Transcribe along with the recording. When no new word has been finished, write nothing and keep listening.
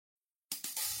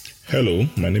Hello,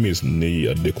 my name is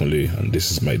Neyi Adekunle, and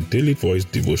this is my daily voice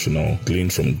devotional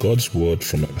gleaned from God's word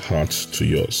from my heart to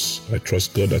yours. I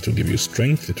trust God that will give you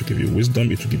strength, it will give you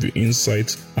wisdom, it will give you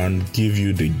insight, and give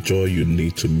you the joy you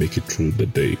need to make it through the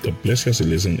day. God bless you as you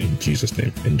listen in Jesus'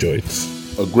 name. Enjoy it.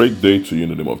 A great day to you in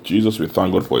the name of Jesus. We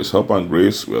thank God for His help and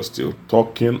grace. We are still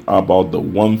talking about the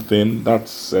one thing that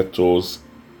settles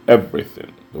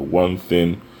everything. The one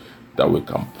thing that we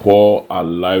can pour our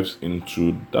lives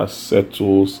into that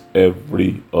settles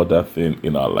every other thing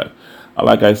in our life. And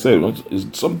like I said,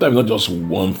 it's sometimes not just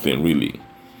one thing really.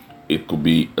 It could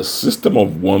be a system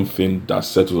of one thing that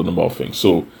settles a number of things.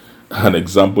 So an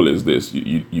example is this: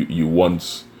 you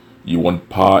want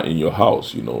power in your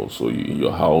house, So in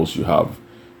your house you have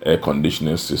air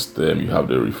conditioning system, you have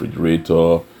the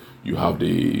refrigerator, you have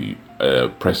the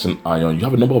pressing iron, you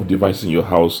have a number of devices in your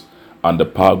house, and the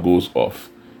power goes off.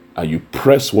 And you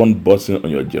press one button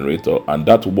on your generator, and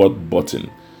that one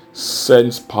button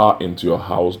sends power into your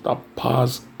house that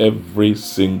powers every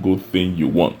single thing you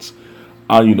want.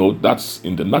 And that's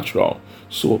in the natural.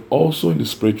 So also in the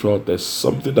spiritual, there's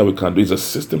something that we can do. It's a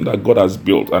system that God has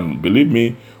built. And believe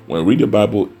me, when we read the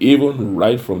Bible, even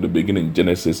right from the beginning,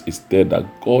 Genesis, it's there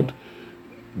that God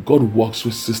works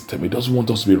with system. He doesn't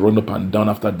want us to be run up and down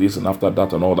after this and after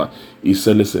that and all that. He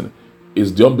said, listen,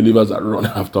 it's the unbelievers that run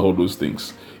after all those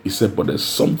things. He said, but there's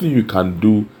something you can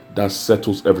do that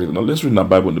settles everything. Now let's read in the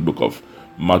Bible in the book of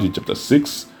Matthew chapter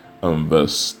 6 and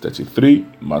verse 33.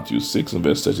 Matthew 6 and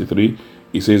verse 33.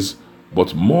 It says,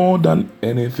 but more than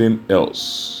anything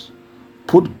else,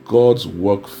 put God's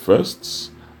work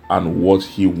first and what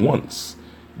He wants.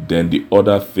 Then the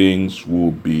other things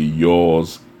will be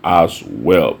yours as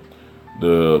well.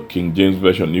 The King James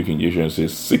Version, New King James Version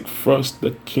says, seek first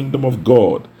the kingdom of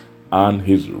God and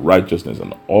His righteousness,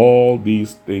 and all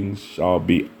these things shall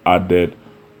be added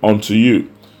unto you.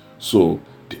 So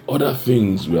the other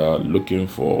things we are looking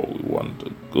for, we want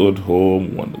a good home,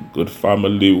 we want a good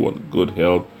family, we want good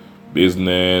health,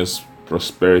 business,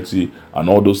 prosperity, and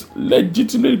all those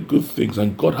legitimate good things,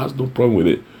 and God has no problem with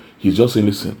it. He's just saying,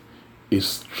 listen, it's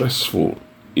stressful,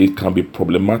 it can be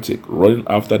problematic running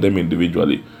after them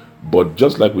individually, but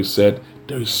just like we said,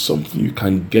 there is something you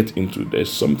can get into,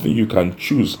 there's something you can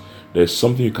choose, there's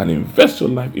something you can invest your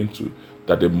life into,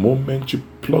 that the moment you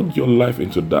plug your life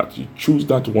into that, you choose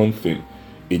that one thing,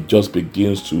 it just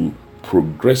begins to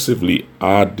progressively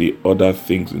add the other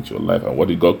things into your life. And what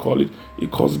did God call it? He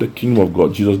calls it the kingdom of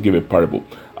God. Jesus gave a parable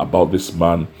about this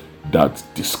man that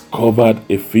discovered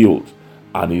a field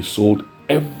and he sold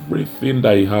everything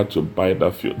that he had to buy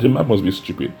that field. The man must be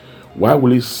stupid. Why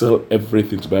will he sell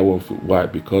everything to buy one field? Why?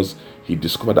 Because he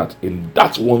discovered that in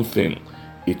that one thing,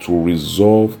 it will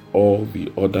resolve all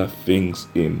the other things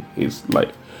in his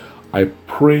life. I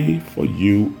pray for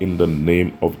you in the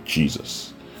name of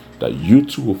Jesus that you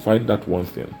too will find that one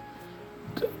thing.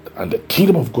 And the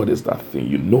kingdom of God is that thing.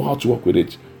 You know how to work with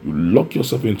it. You lock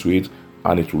yourself into it,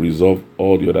 and it will resolve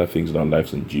all the other things in our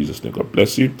lives in Jesus' name. God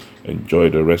bless you.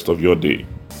 Enjoy the rest of your day.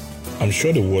 I'm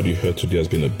sure the word you heard today has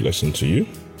been a blessing to you.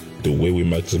 The way we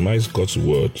maximize God's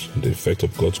word, the effect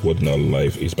of God's word in our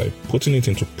life, is by putting it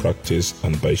into practice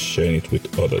and by sharing it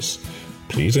with others.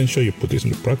 Please ensure you put this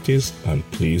into practice and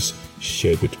please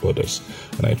share it with others.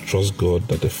 And I trust God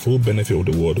that the full benefit of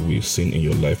the word will be seen in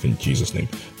your life in Jesus' name.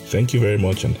 Thank you very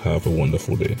much and have a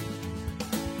wonderful day.